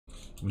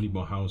We need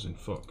more housing.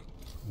 Fuck.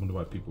 I wonder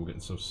why people are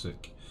getting so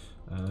sick.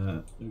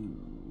 Ooh.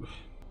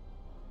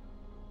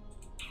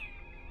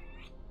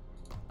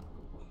 I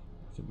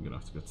think we're gonna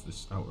have to get to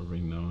this outer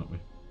ring now, aren't we?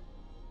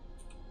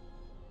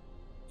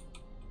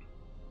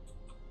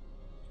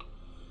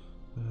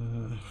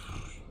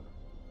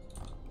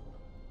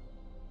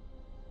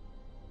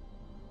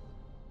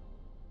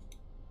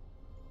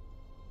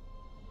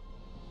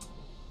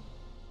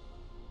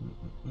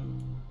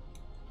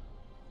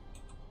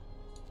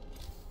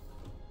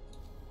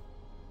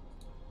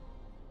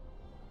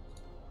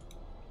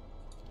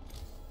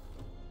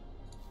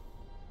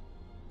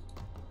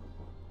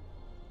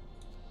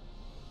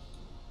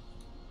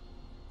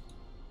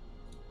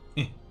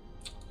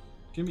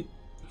 Give me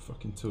a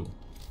fucking tool.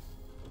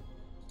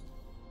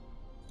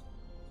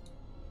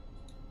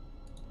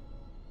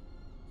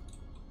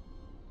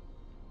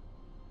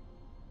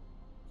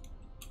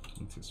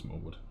 I'll take some more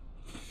wood.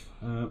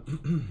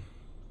 You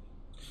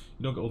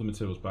don't get all the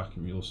materials back,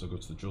 and you also go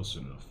to the drill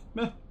soon enough.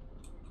 Meh.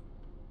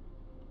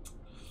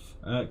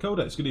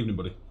 Codex, good evening,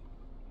 buddy.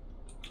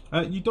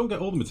 You don't get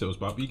all the materials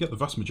back, but you get the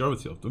vast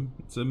majority of them.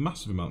 It's a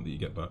massive amount that you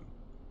get back.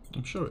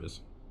 I'm sure it is.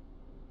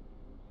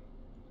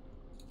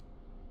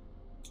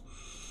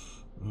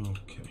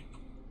 Okay.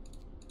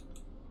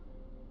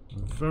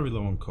 I'm very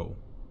low on coal.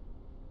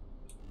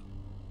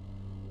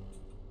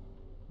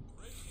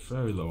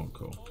 Very low on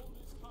coal.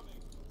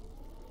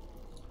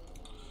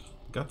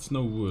 That's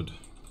no wood.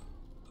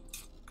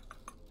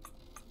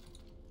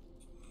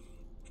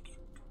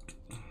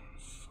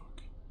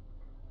 Fuck.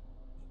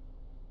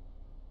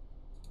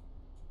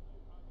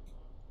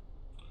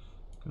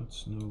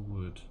 That's no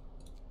wood.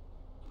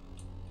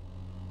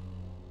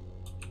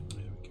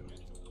 There we go.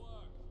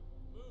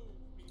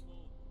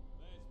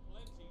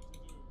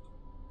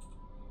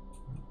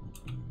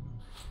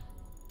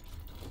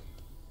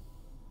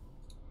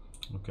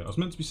 Okay, I was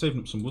meant to be saving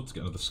up some wood to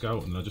get another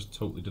scout, and I just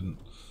totally didn't.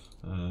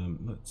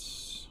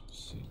 Let's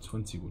see,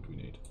 20 wood we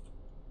need.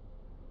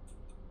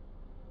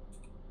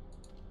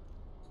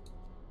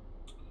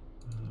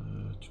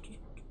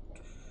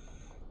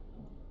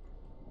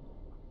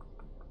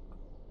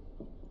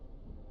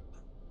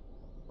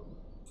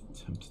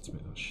 Tempted to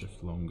make that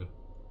shift longer.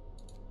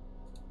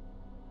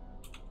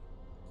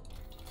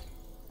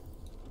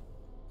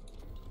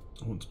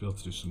 I want to be able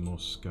to do some more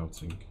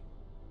scouting.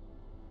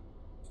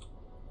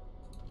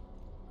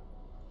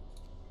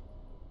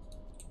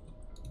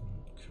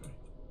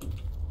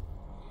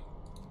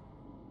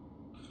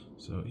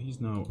 So he's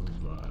now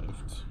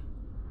arrived.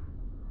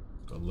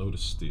 Got a load of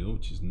steel,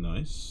 which is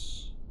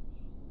nice.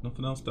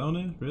 Nothing else down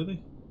here,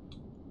 really?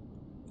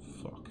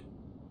 Fuck.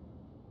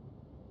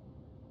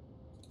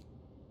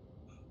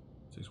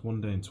 Takes 1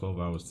 day and 12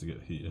 hours to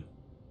get here.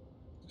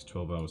 Takes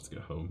 12 hours to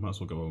get home. Might as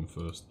well go home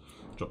first.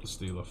 Drop the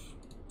steel off.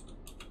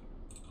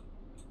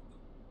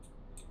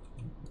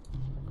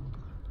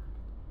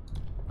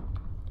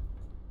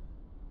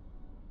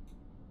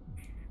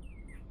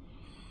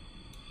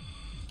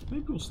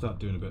 Maybe we'll start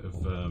doing a bit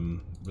of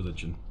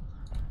religion.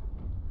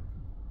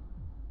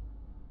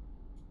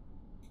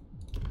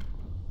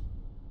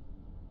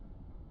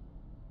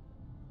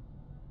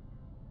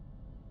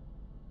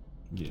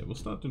 Yeah, we'll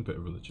start doing a bit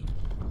of religion.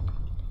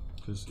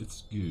 Because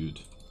it's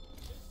good.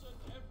 Listen,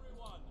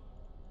 everyone.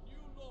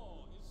 New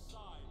law is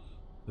signed.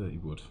 30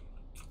 wood.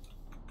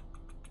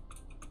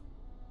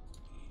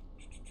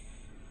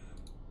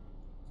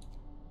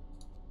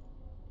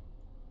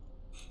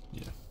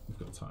 Yeah, we've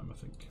got time, I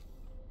think.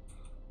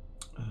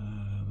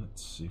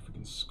 Let's see if we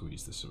can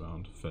squeeze this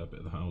around. A fair bit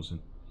of the housing.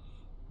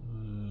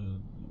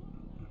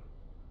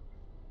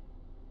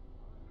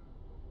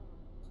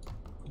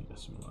 Yeah,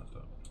 something like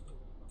that.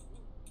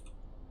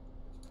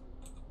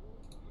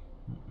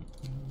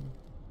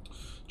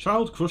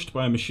 Child crushed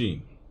by a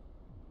machine.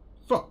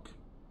 Fuck.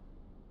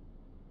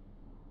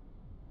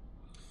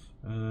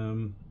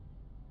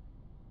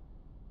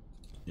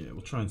 Yeah,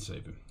 we'll try and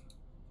save him.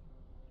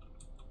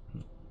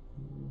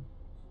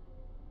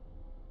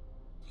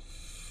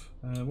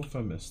 What have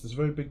I missed? There's a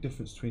very big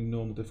difference between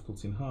normal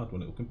difficulty and hard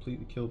one. It will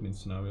completely kill me in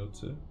scenario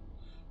 2. You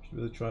should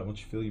really try it once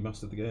you feel you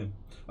mastered the game.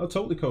 Oh,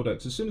 totally,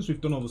 Codex. As soon as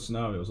we've done all the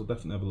scenarios, I'll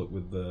definitely have a look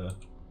with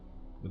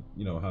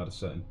you know, a harder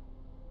setting.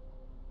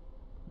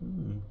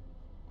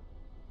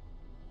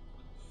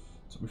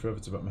 Took me forever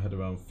to wrap my head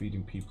around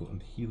feeding people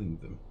and healing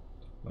them.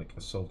 Like, I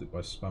solved it by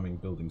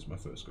spamming buildings my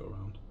first go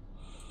around.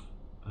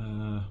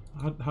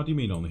 How do you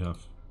mean only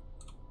half?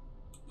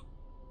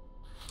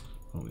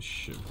 Holy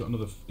shit, we've got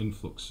another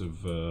influx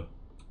of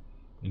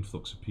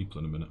people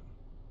in a minute.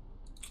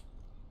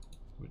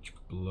 Which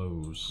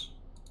blows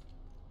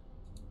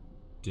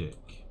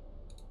dick.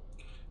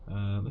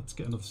 Let's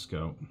get another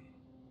scout.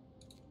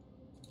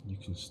 You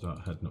can start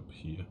heading up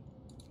here.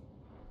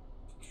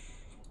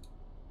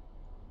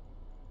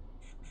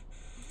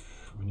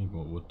 We need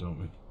more wood, don't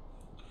we?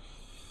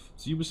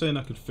 So you were saying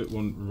I could fit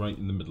one right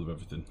in the middle of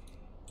everything.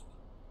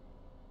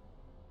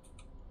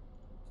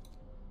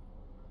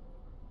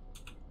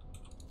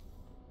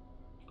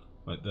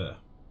 Right there.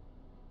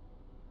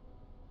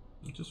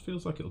 It just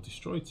feels like it'll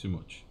destroy too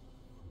much.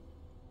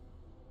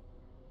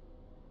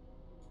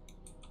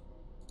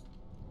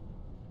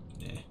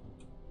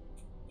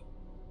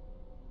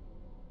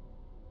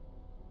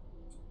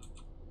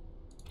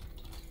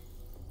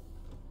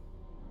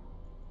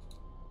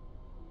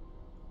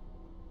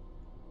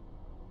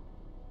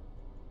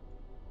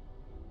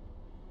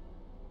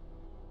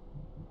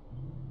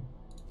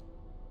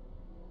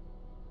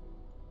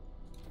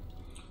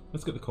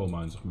 Let's get the coal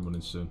mines up and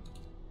running soon.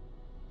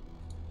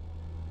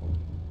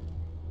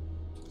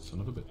 Son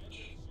of a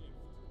bitch.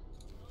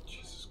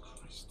 Jesus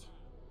Christ.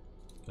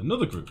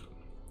 Another group.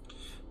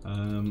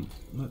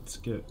 Let's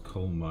get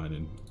coal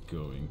mining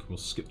going. We'll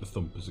skip the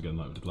thumpers again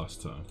like we did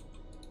last time.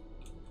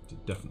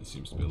 It definitely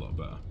seems to be a lot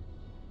better.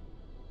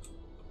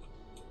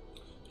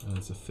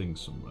 There's a thing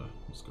somewhere.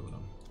 What's going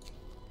on?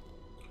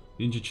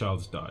 The injured child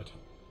has died.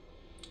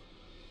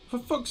 For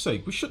fuck's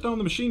sake, we shut down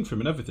the machine for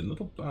him and everything,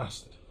 little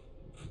bastard.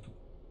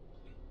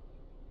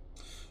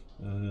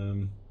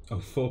 Oh,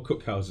 4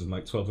 cookhouses and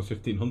like 12 or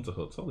 15 hunter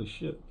huts. Holy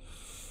shit.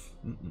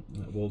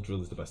 Wall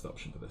drill is the best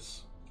option for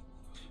this.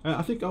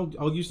 I think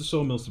I'll use the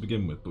sawmills to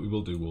begin with, but we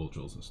will do wall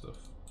drills and stuff.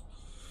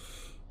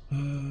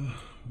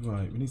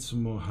 Right, we need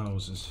some more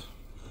houses.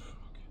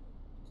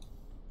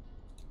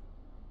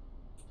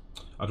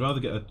 I'd rather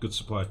get a good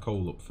supply of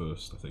coal up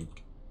first, I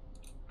think.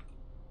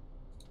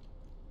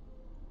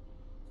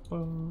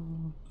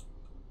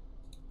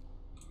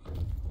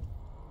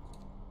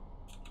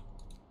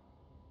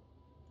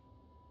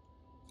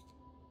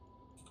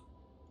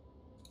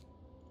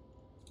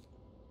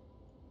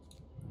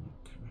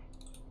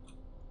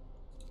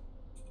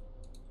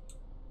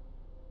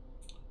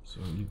 So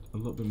we need a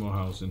little bit more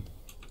housing.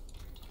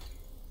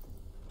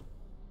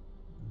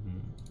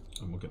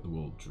 And we'll get the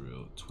wall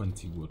drill at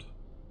 20 wood.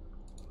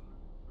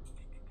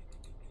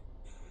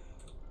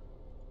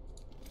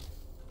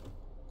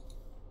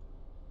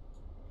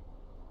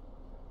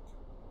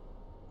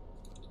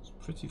 It's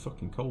pretty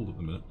fucking cold at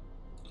the minute.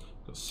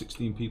 Got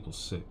 16 people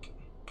sick,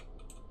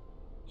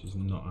 which is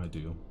not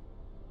ideal.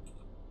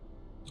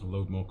 A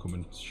load more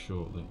coming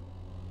shortly.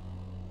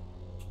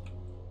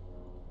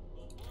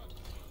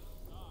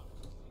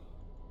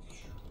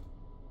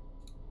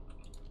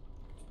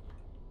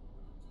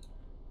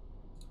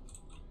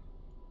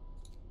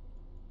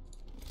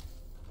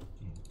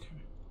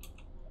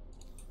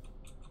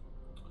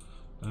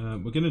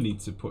 We're going to need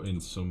to put in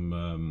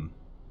some...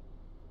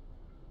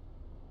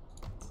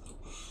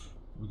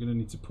 we're going to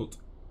need to put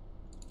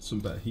some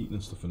better heating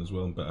and stuff in as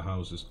well, and better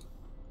houses.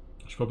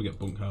 I should probably get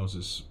bunk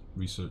houses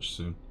researched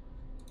soon.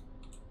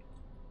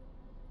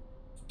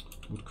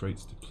 Wood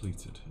crates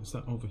depleted. Is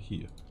that over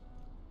here?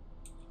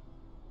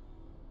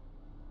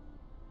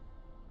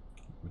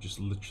 We're just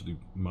literally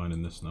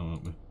mining this now,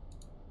 aren't we?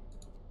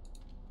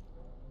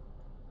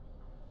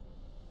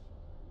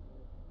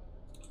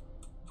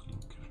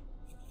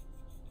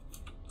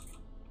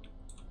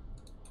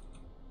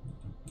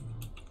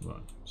 Right,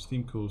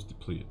 steam cores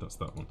depleted, that's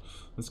that one.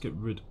 Let's get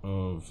rid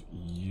of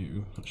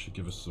you. That should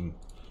give us some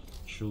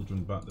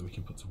children back that we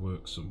can put to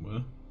work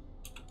somewhere.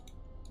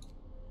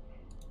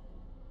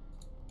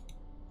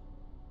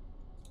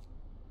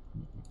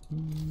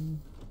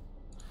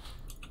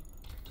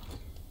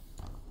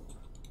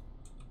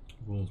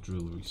 Wall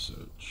drill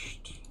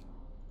researched.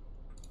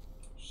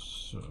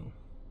 So,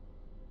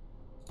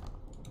 I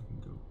can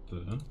go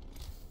there.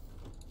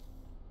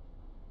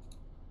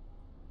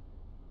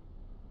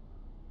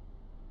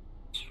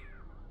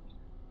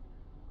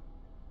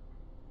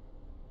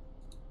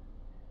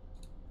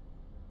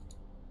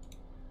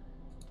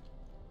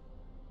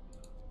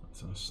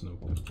 A snow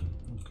pit.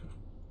 Okay.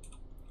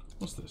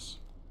 What's this?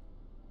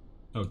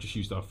 Oh, just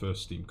used our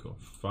first steam core.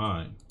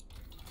 Fine.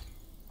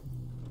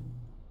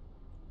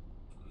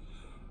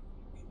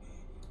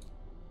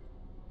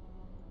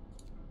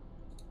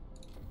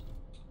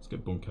 Let's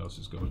get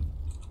bunkhouses going.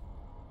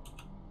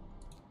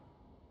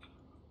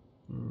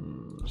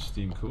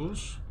 Steam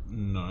cores.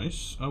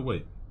 Nice. Oh,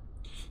 wait.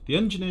 The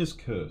engineer's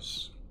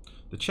curse.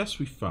 The chest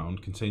we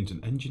found contains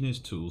an engineer's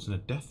tools and a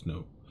death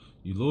note.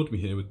 You lured me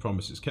here with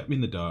promises, kept me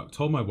in the dark,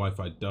 told my wife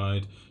I'd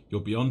died.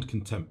 You're beyond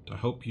contempt. I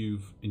hope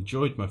you've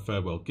enjoyed my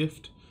farewell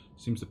gift.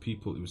 Seems the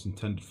people it was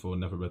intended for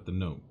never read the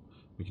note.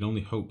 We can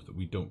only hope that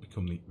we don't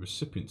become the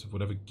recipients of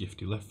whatever gift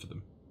he left for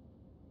them.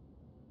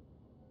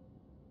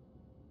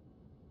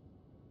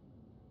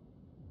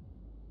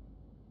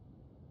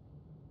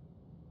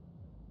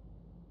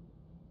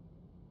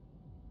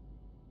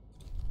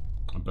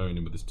 I'm burying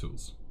him with his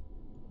tools.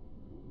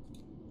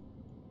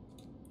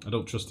 I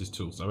don't trust his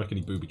tools. I reckon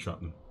he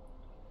booby-trapped them.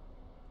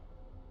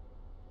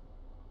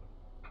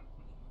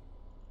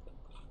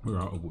 We're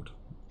out of wood.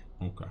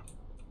 Okay.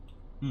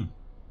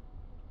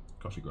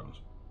 Coffee grounds.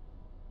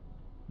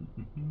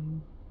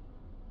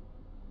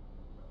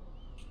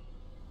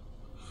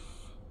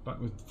 Back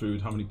with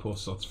food. How many poor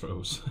sods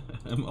froze?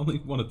 Only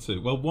 1 or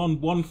 2. Well,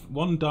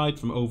 one died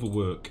from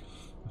overwork.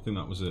 I think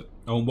that was it.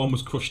 Oh, and 1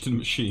 was crushed in the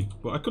machine.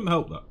 But I couldn't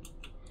help that.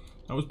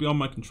 That was beyond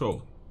my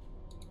control.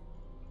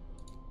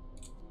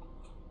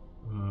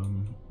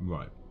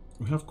 Right.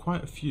 We have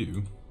quite a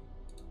few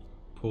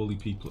poorly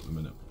people at the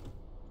minute.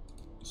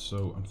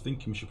 So I'm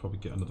thinking we should probably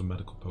get another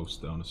medical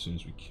post down as soon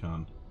as we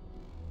can.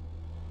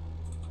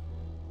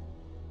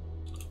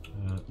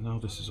 Now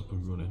this is up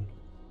and running.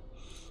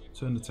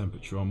 Turn the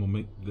temperature on. We'll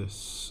make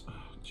this... Oh,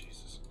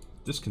 Jesus.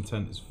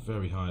 Discontent is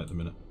very high at the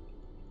minute.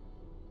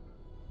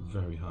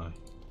 Very high.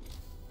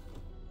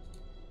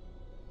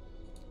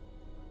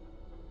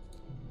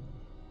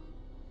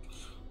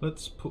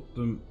 Let's put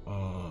them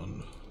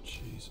on.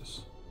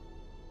 Jesus.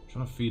 I'm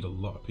trying to feed a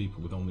lot of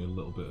people with only a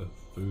little bit of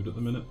food at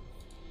the minute.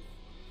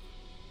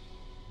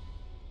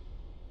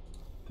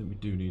 I think we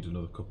do need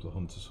another couple of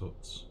hunters'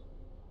 huts.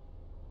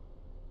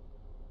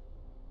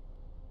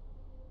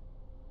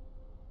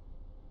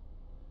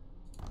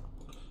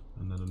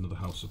 And then another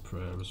house of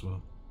prayer as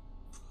well.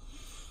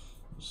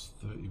 That's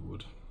 30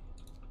 wood.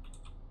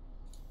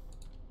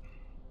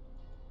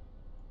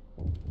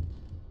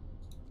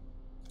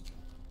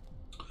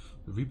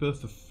 The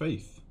rebirth of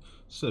faith.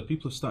 So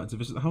people have started to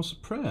visit the house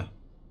of prayer.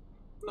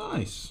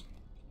 Nice.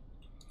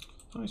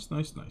 Nice,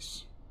 nice,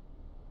 nice.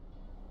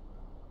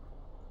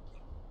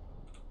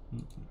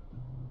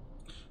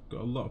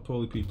 Got a lot of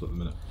poorly people at the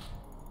minute,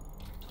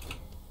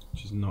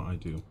 which is not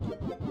ideal.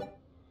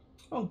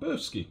 Oh,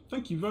 Burfsky,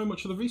 thank you very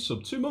much for the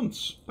resub. 2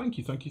 months. Thank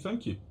you, thank you,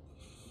 thank you.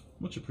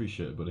 Much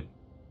appreciated, buddy.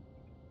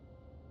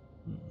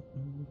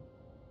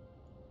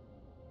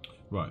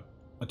 Right.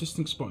 A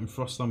distinct spot in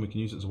Frostland, we can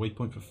use it as a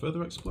waypoint for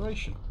further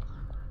exploration.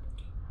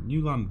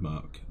 New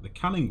landmark. The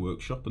canning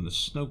workshop and the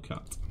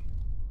snowcat.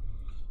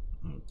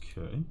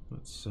 Okay,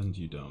 let's send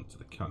you down to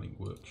the canning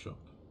workshop.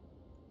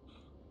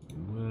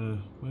 Where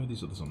are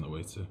these others on their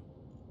way to?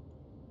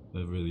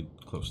 They're really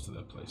close to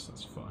their place,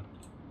 that's fine.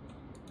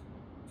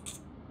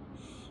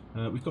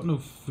 We've got no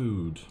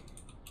food.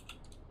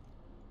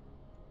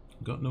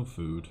 Got no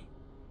food.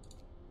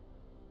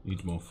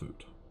 Need more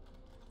food.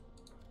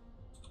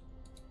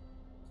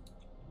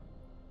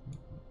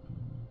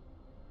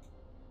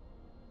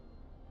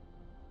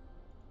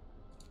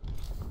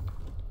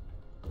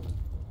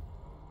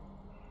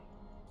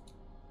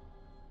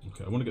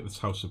 Okay, I want to get this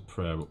house of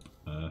prayer up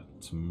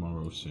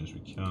tomorrow as soon as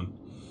we can.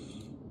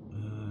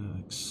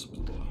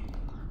 Explore.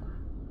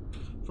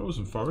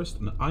 Frozen forest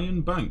and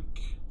iron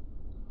bank.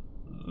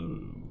 Oh.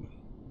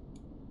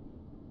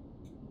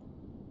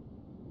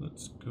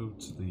 Let's go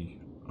to the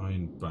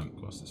iron bank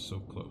whilst it's so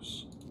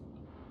close.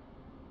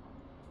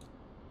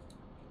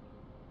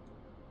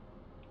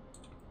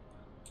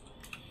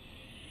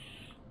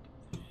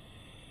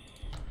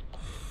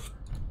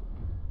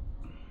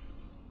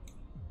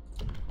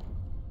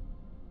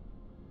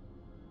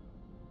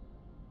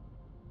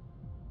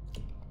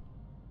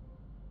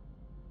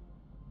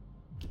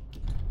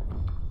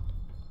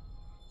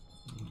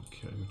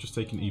 Just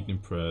taking evening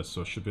prayer,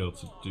 so I should be able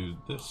to do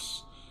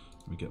this.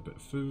 Let me get a bit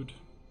of food.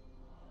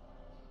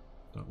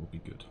 That will be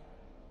good.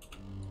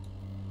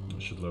 I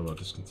should lower our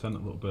discontent a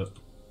little bit.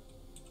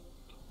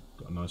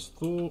 Got a nice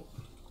thought.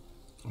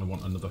 I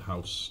want another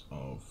house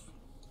of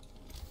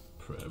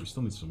prayer. We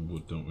still need some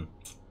wood, don't we?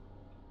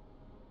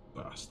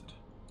 Bastard.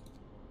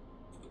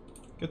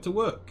 Get to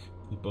work,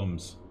 you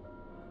bums.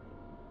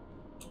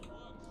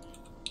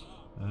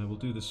 We'll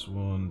do this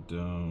one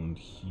down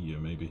here,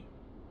 maybe.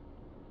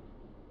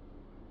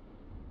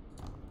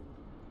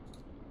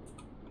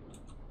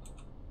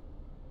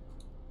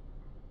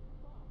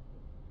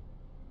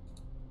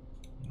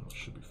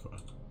 Should be fine.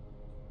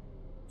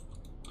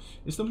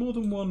 Is there more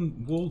than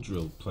one wall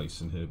drill place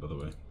in here, by the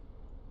way?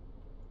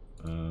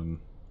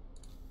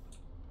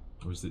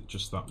 Or is it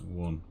just that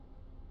one?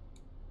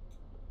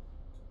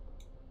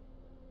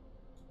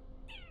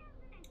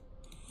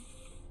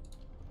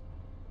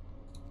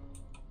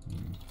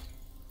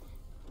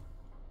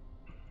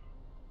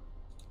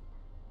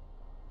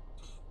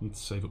 Need to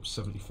save up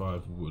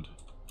 75 wood.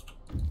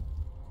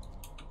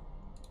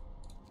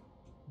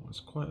 Well,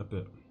 it's quite a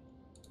bit.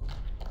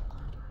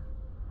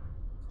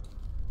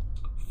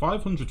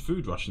 500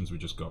 food rations we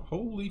just got.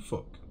 Holy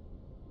fuck.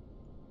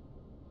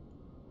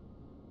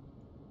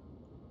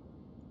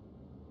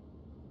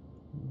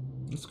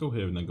 Let's go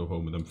here and then go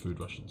home with them food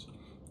rations.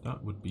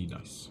 That would be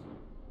nice.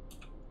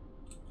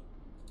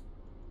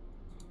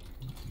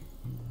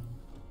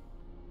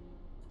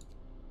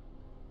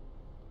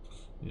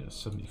 Yeah,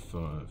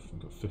 75.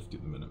 We've got 50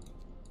 at the minute.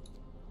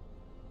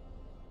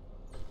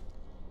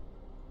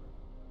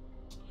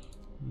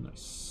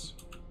 Nice.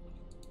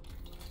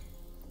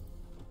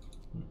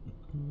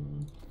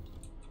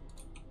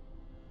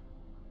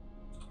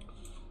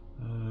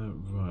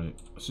 Right,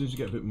 as soon as we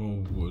get a bit more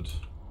wood,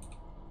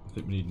 I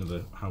think we need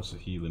another house of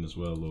healing as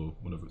well, or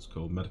whatever it's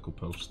called, medical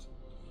post.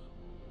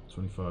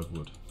 25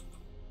 wood.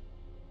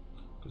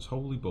 Because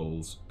holy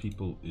balls,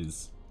 people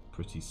is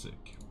pretty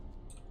sick.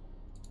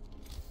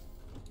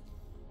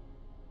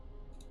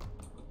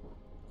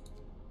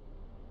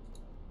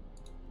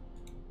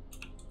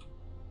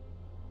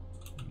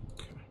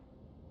 Okay.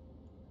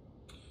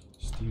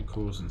 Steam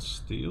cores and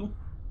steel.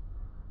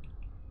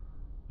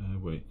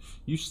 Wait.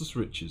 Useless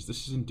riches.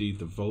 This is indeed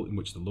the vault in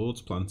which the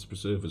lords plan to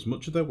preserve as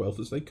much of their wealth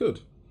as they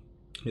could.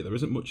 Yet there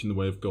isn't much in the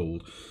way of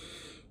gold.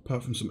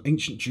 Apart from some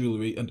ancient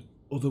jewellery and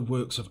other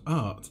works of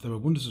art, there are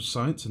wonders of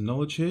science and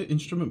knowledge here,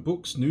 instrument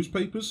books,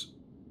 newspapers,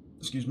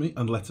 excuse me,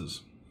 and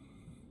letters.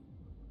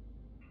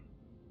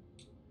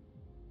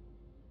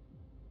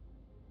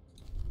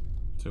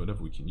 So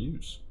whatever we can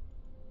use.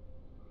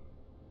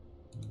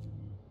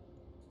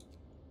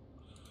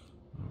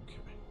 Okay.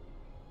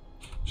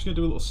 Just going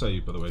to do a little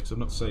save, by the way, because I've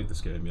not saved this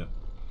game yet.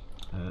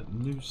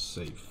 New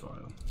save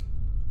file.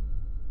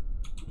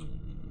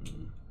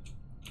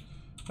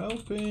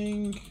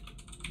 Helping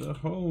the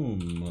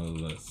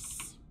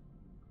homeless.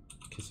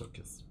 Kiss or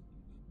kiss.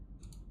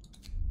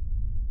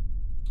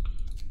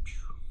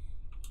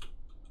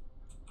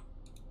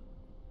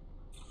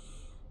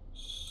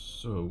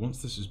 So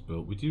once this is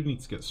built, we do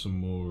need to get some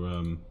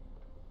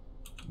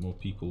more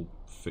people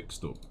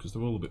fixed up because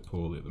they're all a bit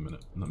poorly at the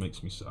minute, and that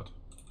makes me sad.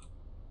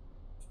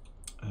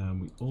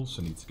 And we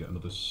also need to get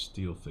another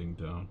steel thing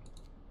down.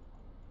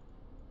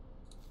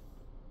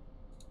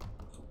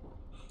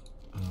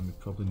 And we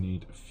probably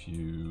need a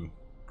few.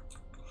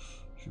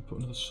 Should we put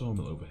another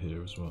sawmill over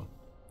here as well?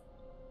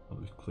 Now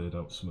that we've cleared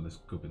out some of this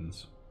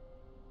gubbins.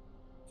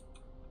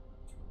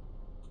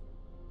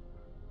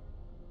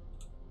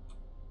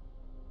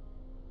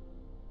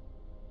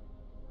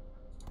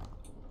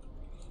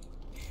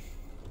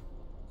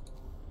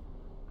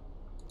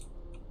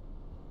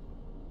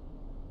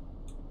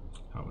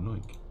 How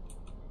annoying.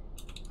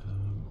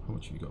 How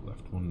much have you got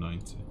left?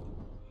 190.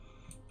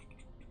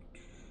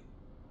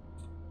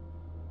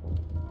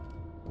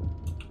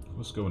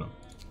 What's going on?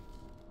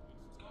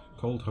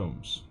 Cold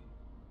homes.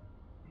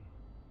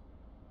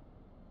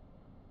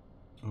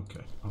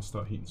 Okay, I'll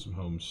start heating some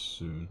homes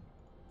soon.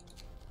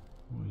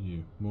 What are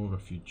you? More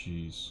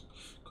refugees.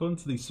 According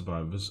to these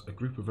survivors, a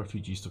group of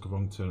refugees took a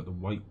wrong turn at the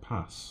White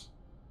Pass.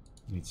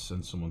 We need to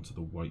send someone to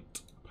the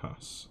White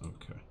Pass.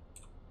 Okay.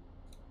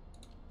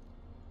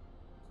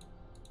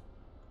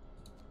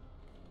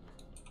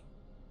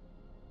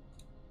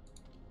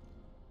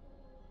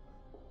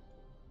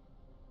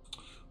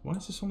 Why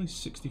is this only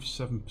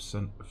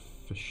 67%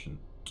 efficient?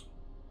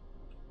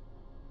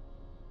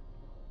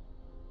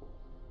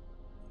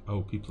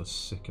 Oh, people are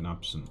sick and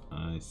absent.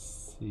 I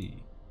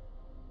see.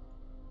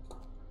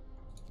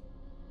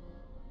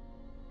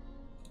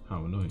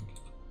 How annoying.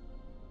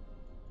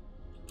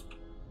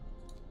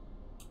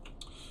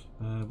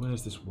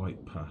 Where's this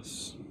White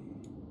Pass?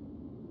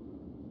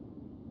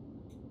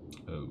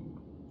 Oh.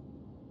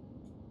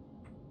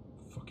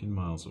 Fucking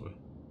miles away.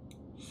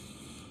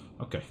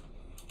 Okay.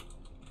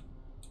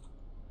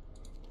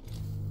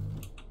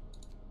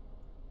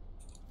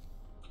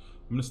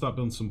 I'm going to start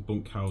building some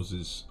bunk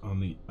houses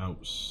on the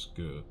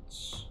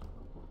outskirts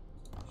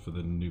for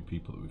the new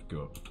people that we've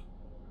got.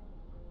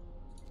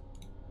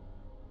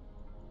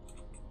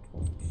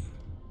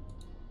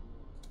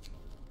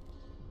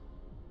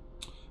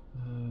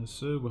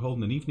 So we're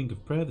holding an evening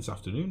of prayer this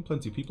afternoon.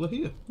 Plenty of people are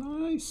here.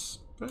 Nice.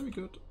 Very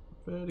good.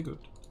 Very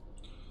good.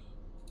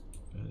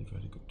 Very,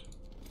 very good.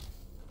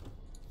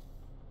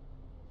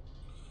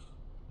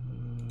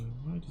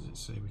 Why does it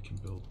say we can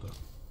build that?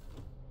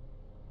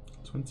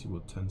 20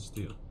 wood, 10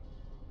 steel. It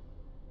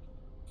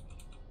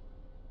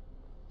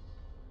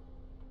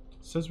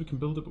says we can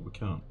build it, but we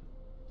can't.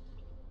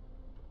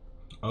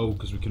 Oh,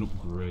 because we can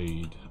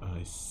upgrade.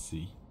 I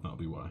see. That'll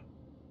be why.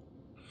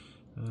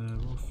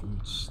 Raw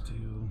food,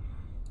 steel.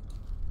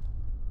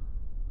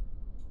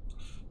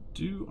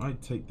 Do I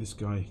take this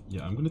guy?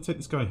 Yeah, I'm going to take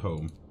this guy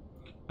home.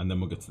 And then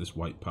we'll get to this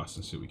White Pass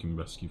and see what we can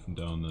rescue from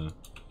down there.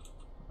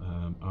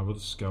 Our other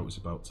scout is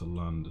about to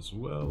land as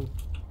well.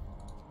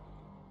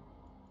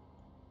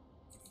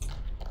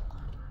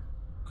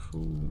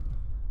 Cool.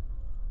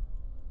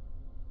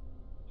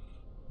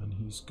 And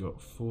he's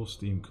got 4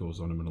 steam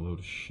cores on him and a load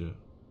of shit.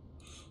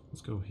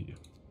 Let's go here.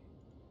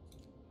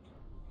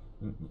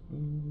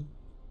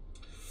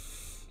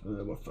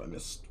 What have I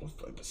missed? What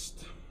have I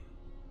missed?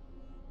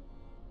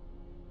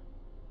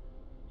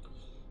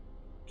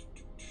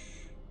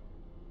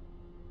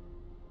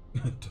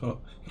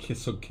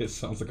 Kiss or Kiss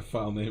sounds like a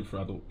foul name for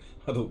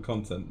adult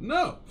content.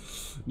 No!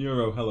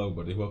 Neuro, hello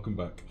buddy, welcome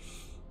back.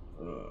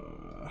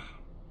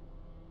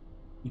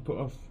 You put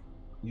off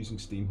using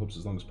steam hubs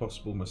as long as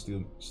possible. My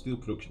steel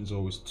production is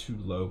always too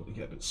low. I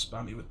get a bit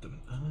spammy with them.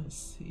 I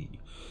see.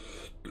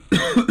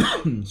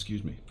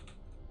 Excuse me.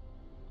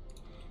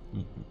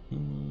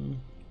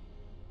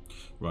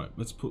 Right,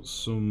 let's put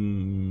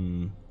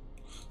some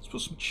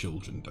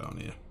children down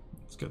here.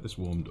 Let's get this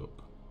warmed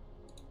up.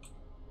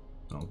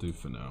 That'll do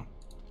for now.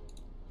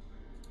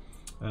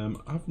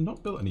 I've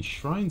not built any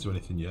shrines or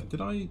anything yet.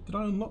 Did I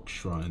unlock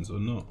shrines or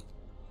not?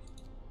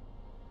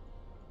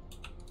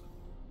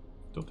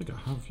 Don't think I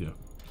have yet.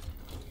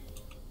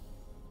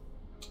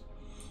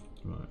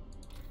 Right.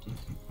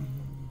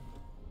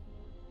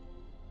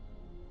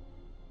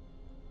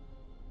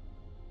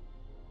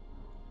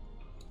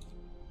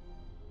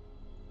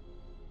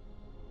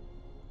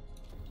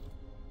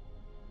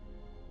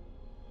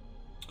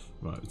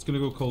 Right, it's going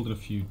to go cold in a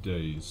few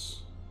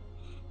days.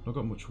 Not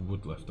got much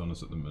wood left on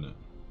us at the minute.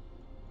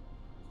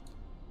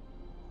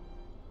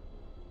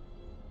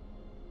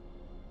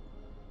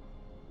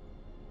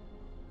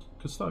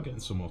 Could start getting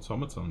some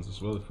automatons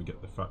as well if we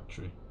get the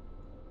factory.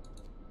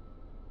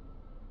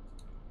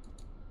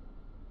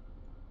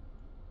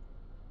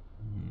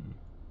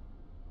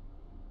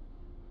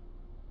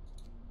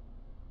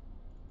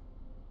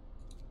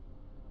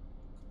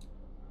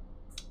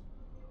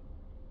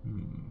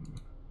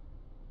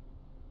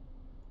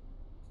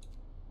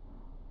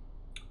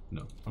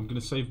 No, I'm going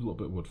to save a little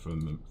bit of wood for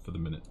the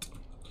minute.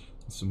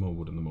 And some more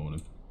wood in the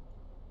morning.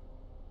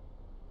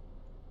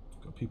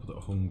 got people that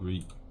are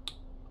hungry.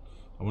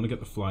 I want to get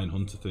the flying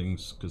hunter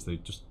things because they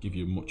just give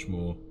you much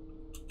more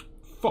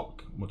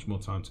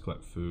time to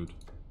collect food.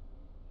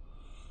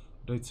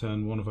 Day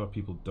 10, one of our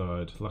people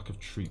died. Lack of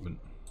treatment.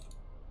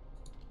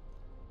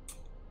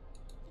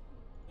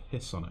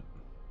 Piss on it.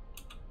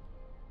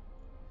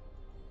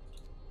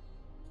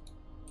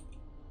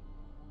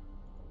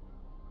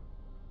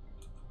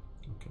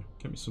 Okay,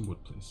 get me some wood,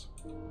 please.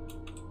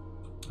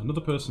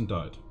 Another person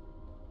died.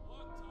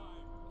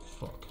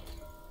 Fuck.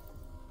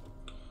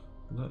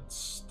 Let's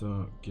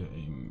start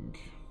getting...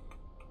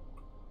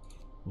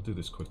 We'll do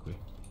this quickly.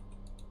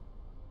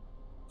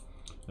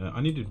 I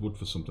needed wood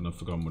for something, I've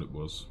forgotten what it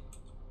was.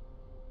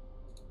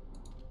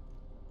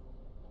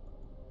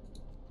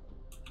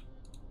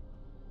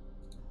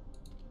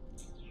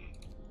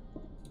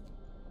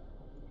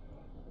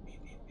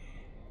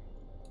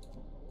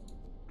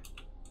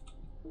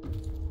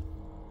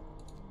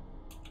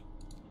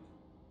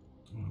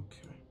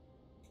 Okay.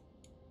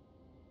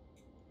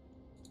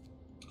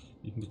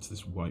 You can get to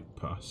this white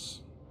pass.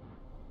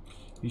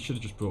 He should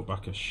have just brought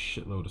back a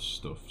shitload of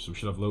stuff, so we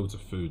should have loads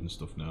of food and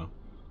stuff now.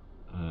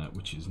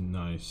 Which is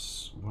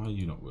nice. Why are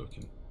you not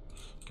working?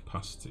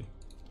 Capacity.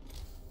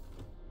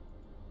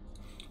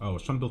 Oh, I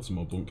was trying to build some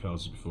more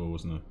bunkhouses before,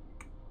 wasn't I?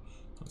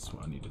 That's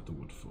what I needed the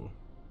wood for.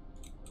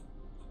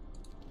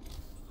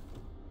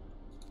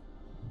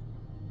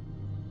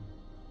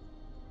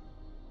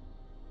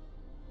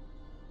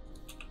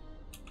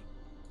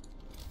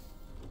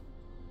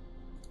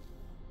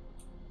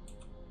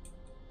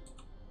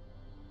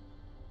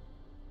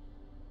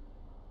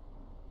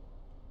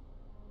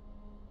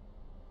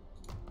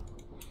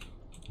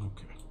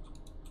 Okay.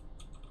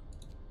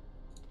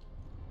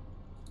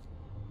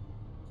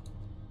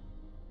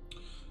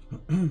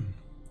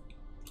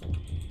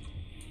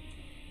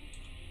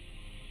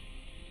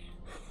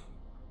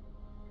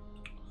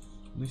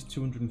 At least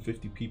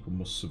 250 people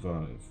must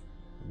survive.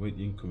 Await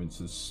the incoming.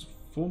 So there's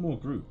 4 more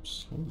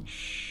groups. Holy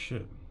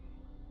shit.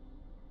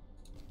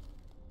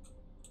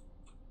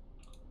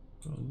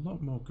 Got a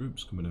lot more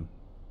groups coming in.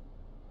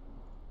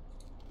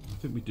 I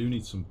think we do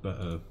need some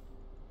better...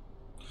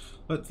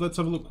 Let's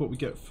have a look what we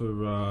get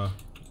for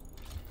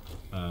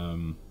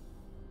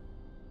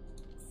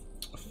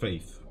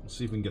faith. Let's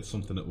see if we can get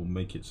something that will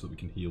make it so that we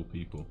can heal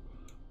people.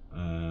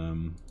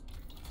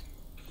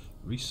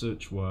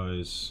 Research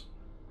wise,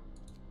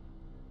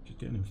 just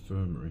get an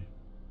infirmary.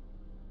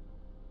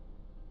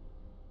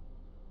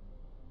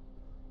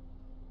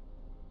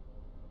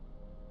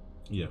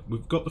 Yeah,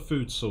 we've got the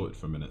food sorted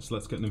for a minute, so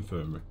let's get an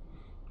infirmary.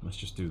 Let's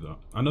just do that.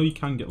 I know you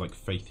can get like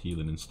faith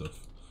healing and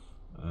stuff,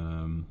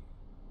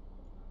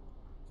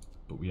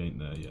 but we ain't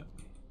there yet.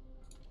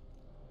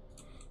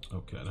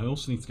 Okay, and I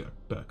also need to get a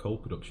better coal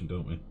production,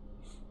 don't we?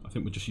 I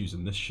think we're just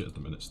using this shit at the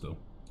minute still,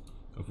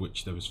 of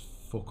which there is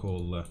fuck all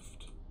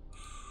left.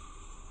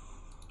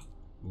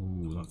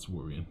 Ooh, that's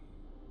worrying.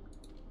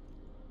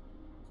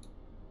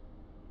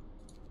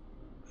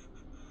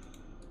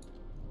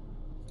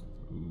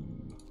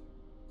 Ooh.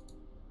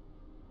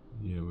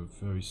 Yeah, we're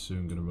very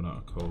soon going to run out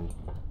of coal.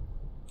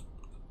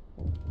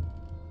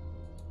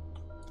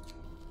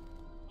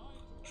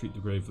 Treat the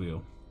gravely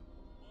ill.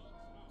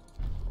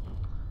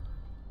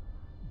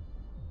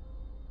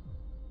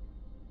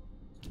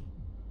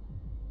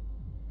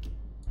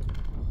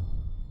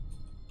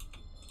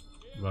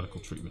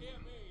 Radical treatment.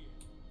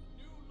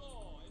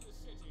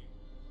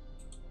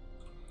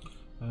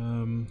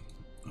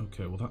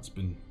 Okay, well that's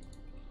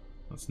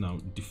now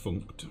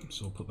defunct,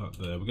 so I'll put that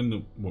there. We're going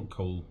to want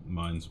coal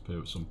mines up here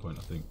at some point,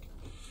 I think.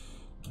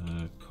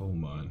 Coal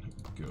mine,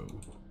 go.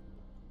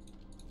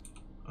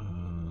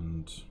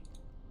 And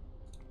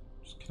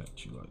just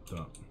connect you like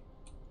that.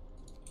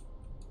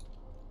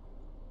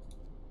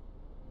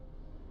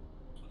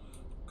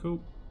 Cool.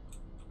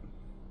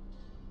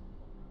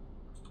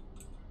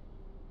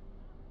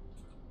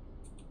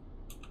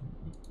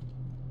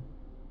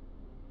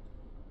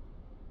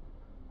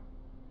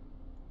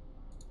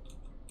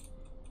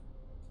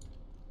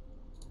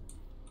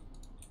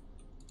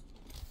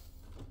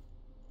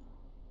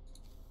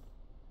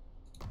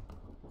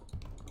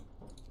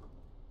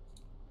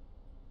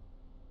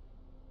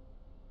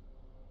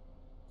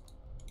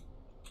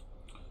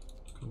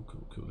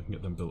 Cool. They can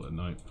get them built at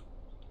night.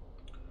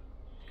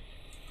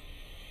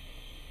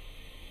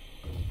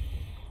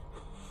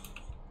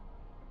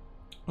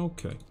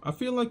 Okay, I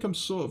feel like I'm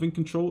sort of in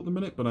control at the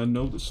minute, but I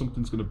know that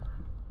something's going to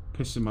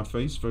piss in my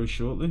face very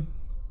shortly.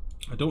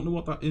 I don't know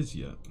what that is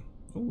yet.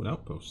 Oh, an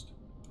outpost.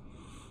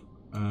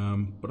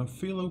 But I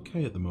feel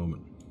okay at the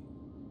moment.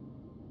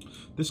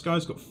 This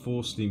guy's got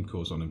 4 steam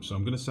cores on him, so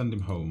I'm going to send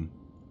him home.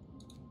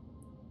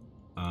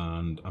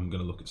 And I'm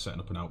going to look at setting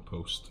up an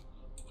outpost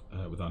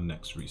with our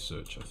next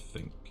research, I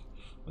think.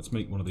 Let's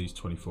make one of these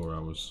 24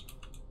 hours.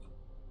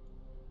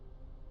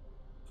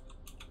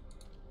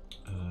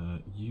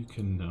 You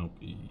can now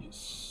be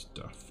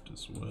staffed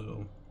as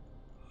well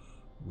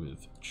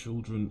with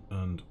children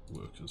and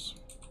workers.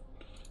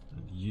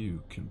 And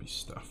you can be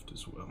staffed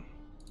as well.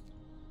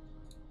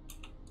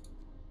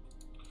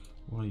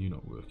 Why are you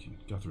not working?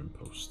 Gathering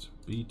post.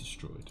 Be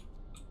destroyed.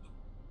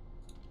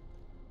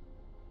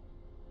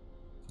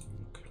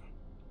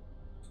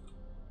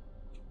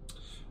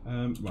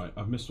 Right,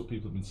 I've missed what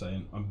people have been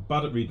saying. I'm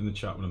bad at reading the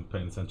chat when I'm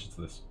paying attention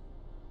to this.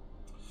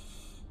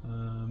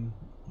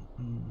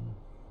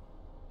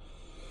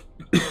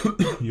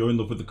 You're in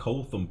love with the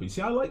coal thumper. You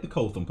see, I like the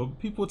coal thumper, but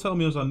people were telling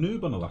me I was a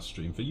noob on the last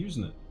stream for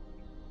using it.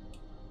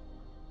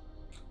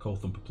 Coal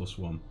thumper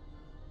 +1.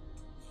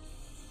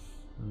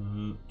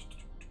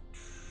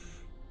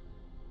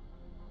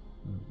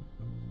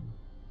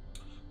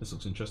 This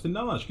looks interesting.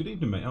 Nalash, good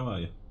evening, mate. How are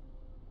you?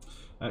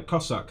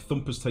 Cossack,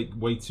 thumpers take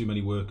way too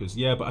many workers.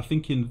 Yeah, but I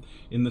think in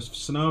the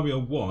scenario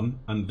 1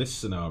 and this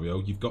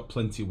scenario, you've got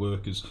plenty of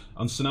workers.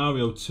 On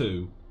scenario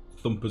 2,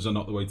 thumpers are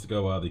not the way to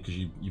go, are they? Because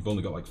you've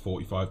only got like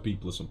 45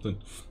 people or something.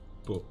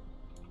 But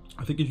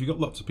I think if you've got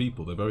lots of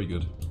people, they're very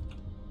good.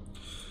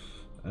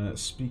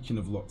 Speaking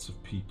of lots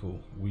of people,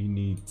 we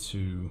need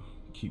to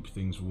keep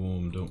things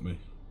warm, don't we?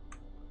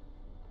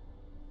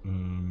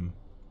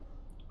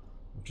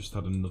 We've just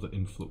had another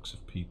influx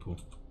of people.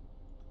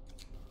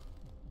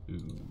 Ooh.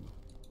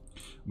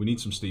 We need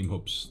some steam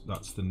hubs.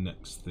 That's the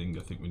next thing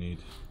I think we need.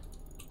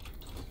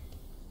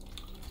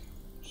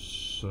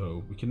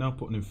 So we can now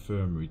put an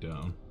infirmary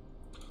down.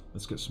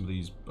 Let's get some of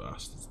these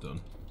bastards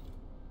done.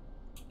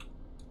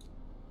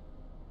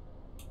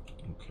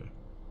 Okay.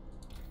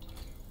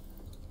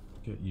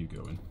 Get you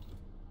going.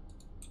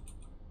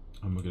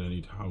 And we're going to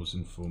need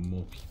housing for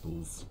more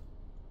peoples,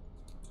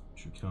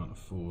 which we can't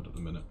afford at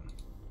the minute.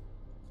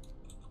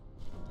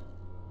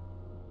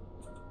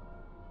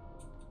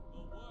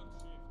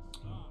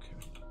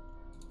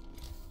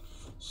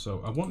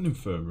 So I want an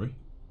infirmary,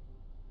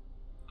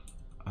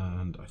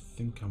 and I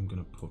think I'm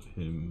going to put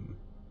him...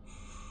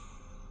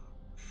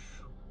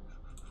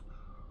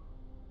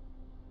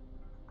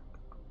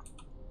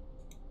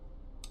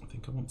 I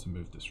think I want to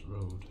move this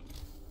road.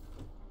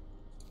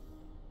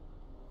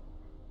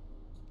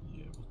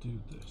 Yeah, we'll do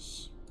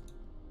this.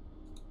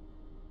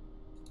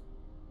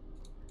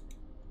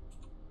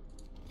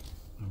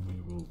 And we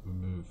will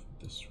remove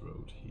this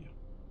road here.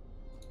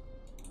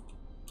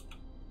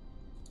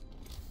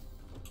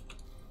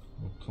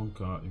 We'll plonk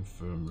our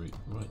infirmary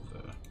right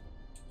there.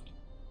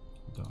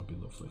 That'll be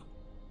lovely.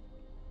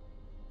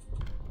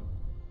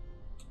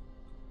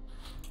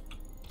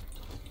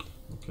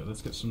 Okay,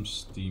 let's get some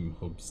steam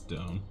hubs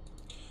down.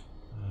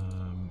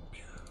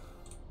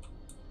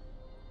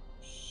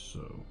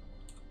 So,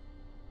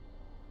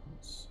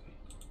 let's see.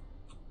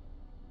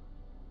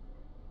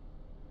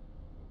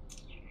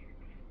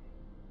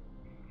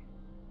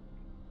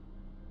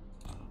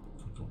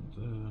 One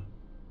there.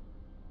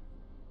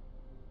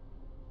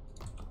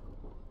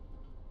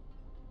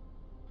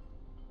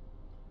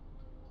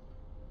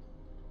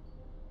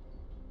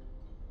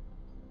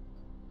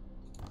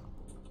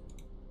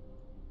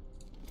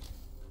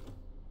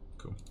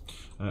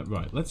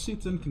 Right, let's see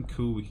if there's anything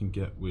cool we can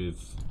get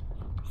with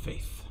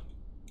faith.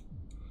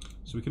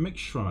 So we can make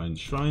shrines.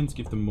 Shrines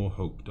give them more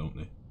hope, don't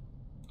they?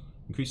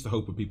 Increase the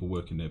hope of people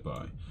working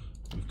nearby.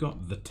 We've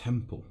got the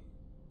temple.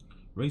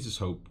 Raises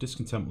hope,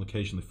 discontent will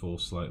occasionally fall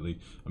slightly,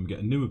 and we get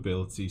a new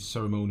ability,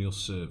 ceremonial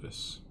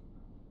service.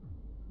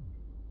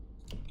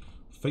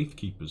 Faith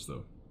keepers,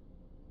 though.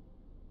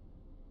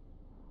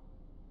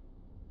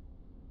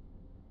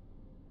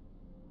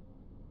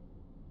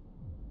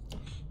 I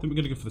think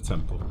we're going to go for the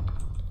temple.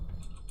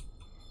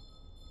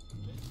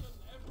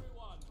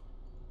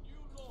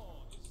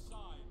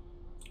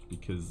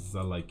 Because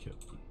I like it.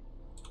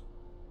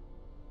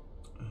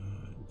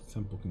 The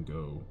temple can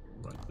go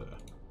right there.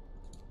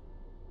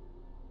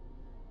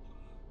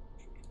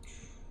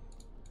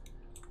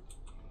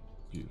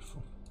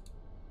 Beautiful.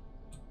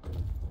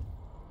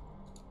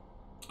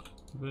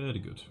 Very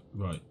good.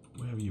 Right,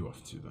 where are you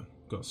off to then?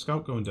 Got a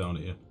scout going down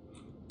here.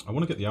 I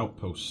want to get the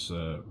outposts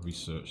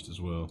researched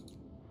as well.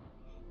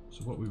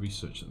 So what we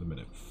research at the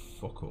minute?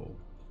 Fuck all.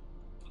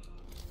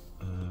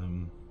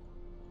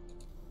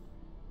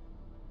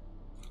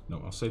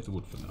 No, I'll save the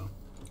wood for now.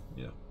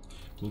 Yeah.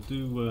 We'll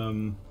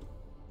do,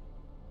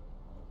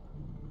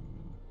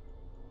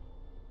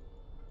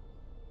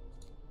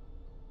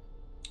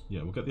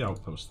 yeah, we'll get the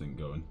outpost thing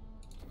going.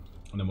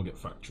 And then we'll get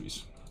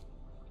factories.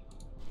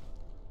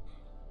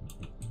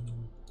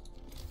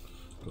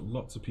 Got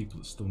lots of people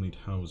that still need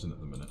housing at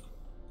the minute.